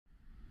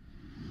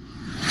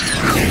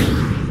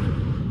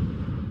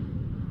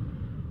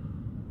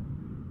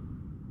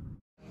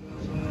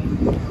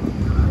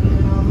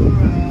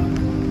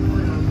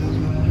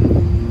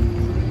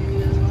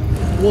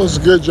What's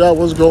good, y'all?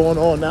 What's going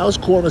on? Now it's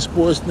Corner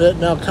Sportsnet.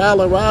 Now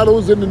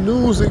Colorado's in the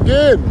news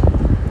again.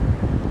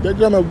 They're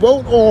going to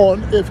vote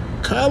on if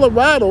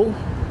Colorado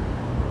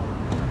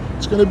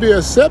is going to be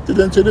accepted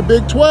into the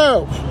Big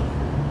 12.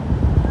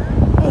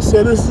 I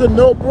said this is a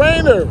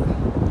no-brainer.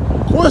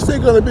 Of course they're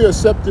going to be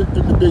accepted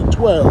in the Big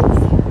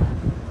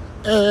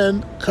 12.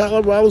 And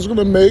Colorado's going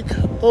to make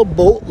a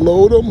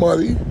boatload of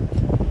money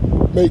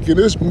making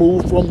this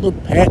move from the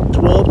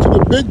Pac-12 to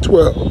the Big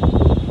 12.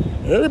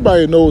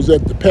 Everybody knows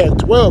that the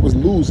Pac-12 is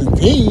losing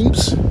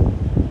teams,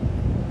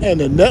 and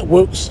the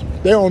networks,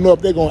 they don't know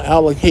if they're going to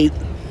allocate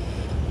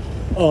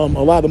a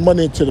lot of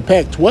money into the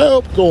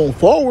Pac-12 going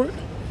forward.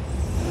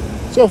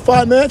 So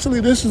financially,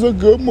 this is a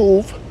good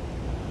move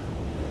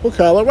for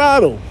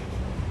Colorado.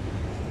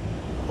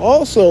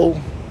 Also,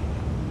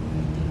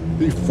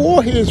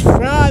 before his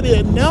Friday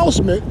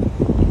announcement,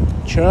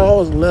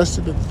 Charles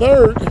Lester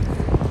III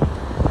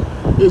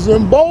is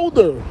in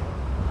Boulder.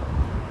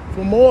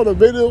 From all the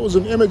videos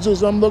and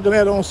images I'm looking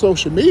at on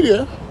social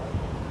media,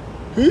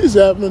 he's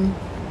having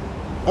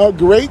a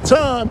great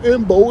time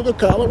in Boulder,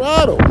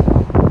 Colorado.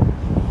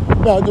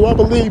 Now, do I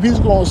believe he's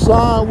going to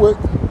sign with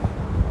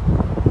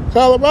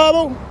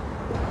Colorado?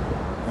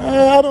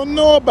 I don't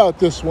know about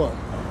this one.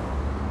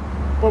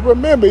 But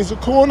remember, he's a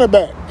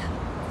cornerback,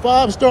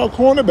 5-star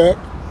cornerback,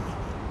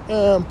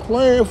 and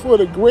playing for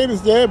the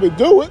greatest to ever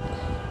do it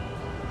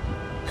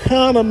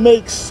kind of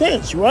makes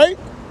sense, right?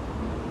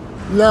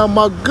 Now,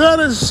 my gut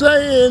is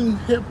saying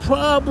he'll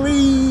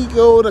probably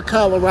go to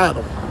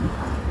Colorado.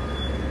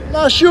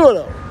 Not sure,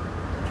 though.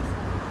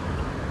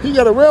 You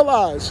got to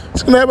realize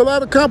it's going to have a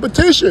lot of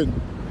competition.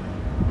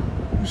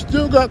 You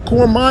still got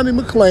Cormani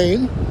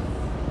McClain.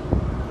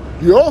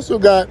 You also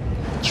got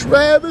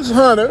Travis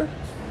Hunter.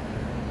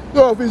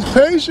 So if he's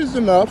patient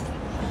enough,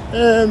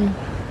 and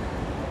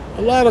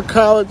a lot of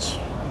college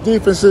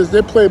defenses,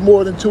 they play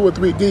more than 2 or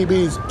 3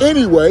 DBs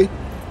anyway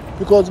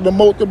because of the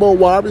multiple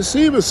wide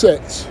receiver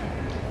sets.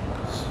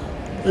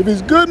 If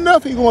he's good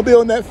enough, he's going to be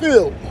on that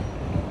field.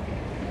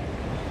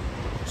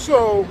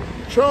 So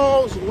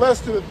Charles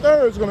Lester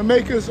III is going to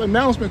make his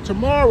announcement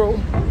tomorrow,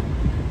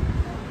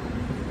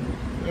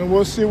 and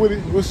we'll see what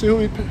school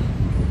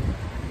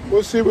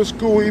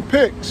he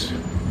picks.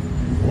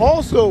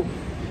 Also,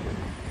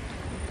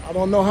 I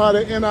don't know how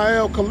the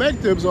NIL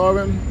collectives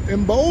are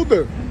in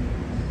Boulder.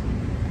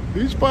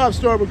 These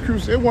 5-star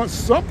recruits, they want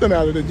something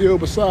out of the deal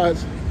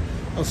besides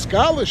a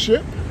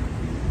scholarship.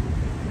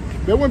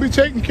 They want to be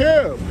taken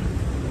care of.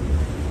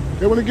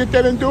 They want to get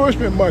that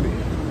endorsement money.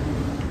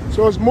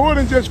 So it's more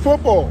than just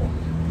football.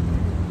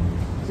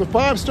 The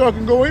 5-star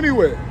can go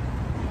anywhere.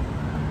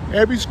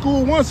 Every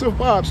school wants a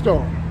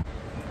 5-star.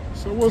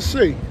 So we'll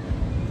see.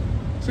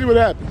 See what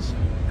happens.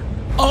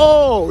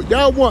 Oh,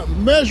 y'all want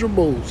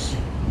measurables.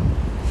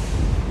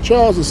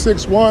 Charles is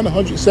 6'1",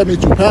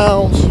 172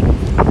 pounds,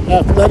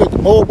 athletic,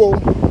 mobile.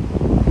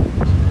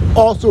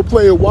 Also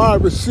play a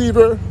wide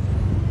receiver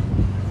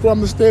from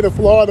the state of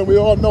Florida. We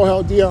all know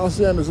how Deion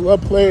Sanders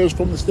loves players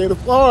from the state of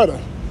Florida.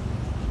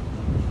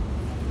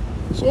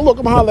 So look,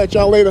 I'm gonna holler at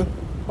y'all later,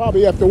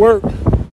 probably after work.